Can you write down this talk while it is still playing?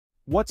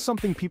What's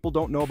something people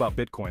don't know about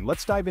Bitcoin?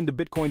 Let's dive into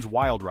Bitcoin's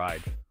wild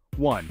ride.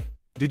 1.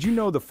 Did you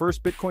know the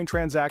first Bitcoin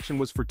transaction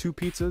was for 2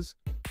 pizzas?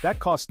 That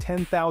cost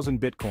 10,000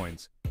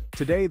 Bitcoins.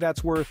 Today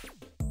that's worth,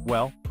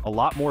 well, a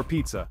lot more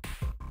pizza.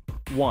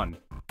 1.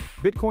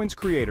 Bitcoin's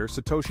creator,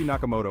 Satoshi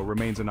Nakamoto,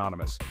 remains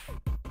anonymous.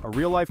 A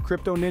real-life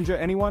crypto ninja,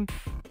 anyone?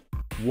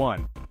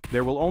 1.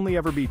 There will only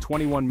ever be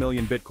 21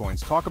 million Bitcoins.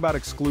 Talk about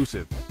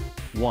exclusive.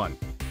 1.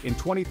 In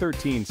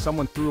 2013,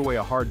 someone threw away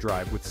a hard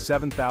drive with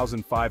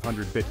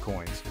 7,500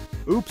 Bitcoins.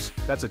 Oops,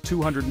 that's a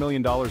 $200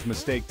 million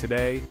mistake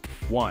today.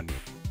 1.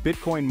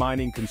 Bitcoin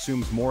mining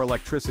consumes more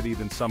electricity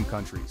than some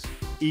countries.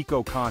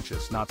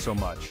 Eco-conscious, not so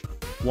much.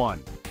 1.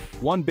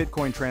 One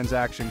Bitcoin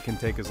transaction can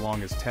take as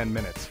long as 10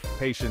 minutes.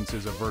 Patience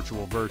is a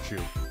virtual virtue.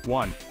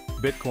 1.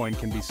 Bitcoin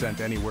can be sent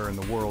anywhere in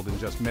the world in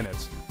just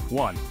minutes.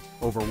 1.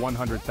 Over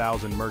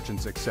 100,000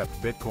 merchants accept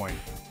Bitcoin.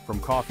 From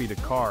coffee to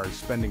cars,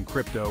 spending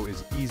crypto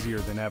is easier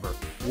than ever.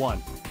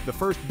 1. The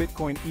first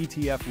Bitcoin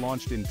ETF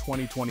launched in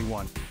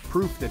 2021.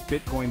 Proof that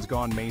Bitcoin's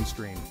gone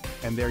mainstream.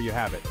 And there you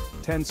have it.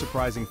 10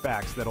 surprising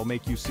facts that'll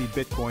make you see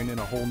Bitcoin in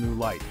a whole new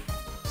light.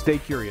 Stay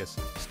curious,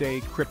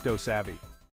 stay crypto savvy.